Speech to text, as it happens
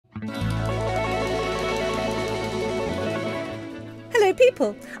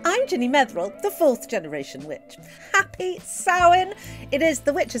people, I'm Ginnymetheral, the 4th generation witch. Happy Samhain! It is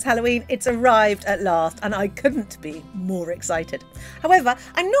the witch's Halloween, it's arrived at last and I couldn't be more excited. However,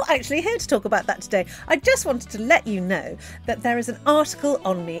 I'm not actually here to talk about that today. I just wanted to let you know that there is an article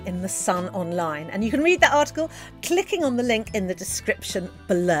on me in the Sun online and you can read that article clicking on the link in the description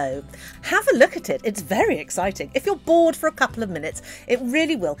below. Have a look at it, it's very exciting. If you're bored for a couple of minutes, it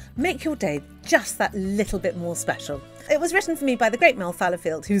really will make your day just that little bit more special. It was written for me by the great Mel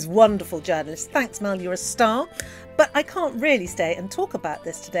Fallowfield, who's a wonderful journalist. Thanks, Mel, you're a star. But I can't really stay and talk about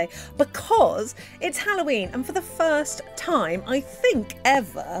this today because it's Halloween and for the first time, I think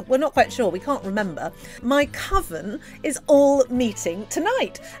ever, we're not quite sure, we can't remember, my coven is all meeting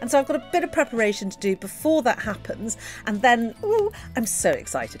tonight. And so I've got a bit of preparation to do before that happens. And then, I'm so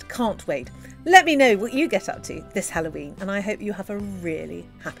excited, can't wait. Let me know what you get up to this Halloween and I hope you have a really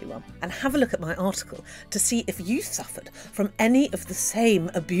happy one. And have a look at my article to see if you suffered from any of the same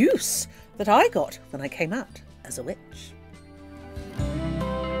abuse that I got when I came out as a witch.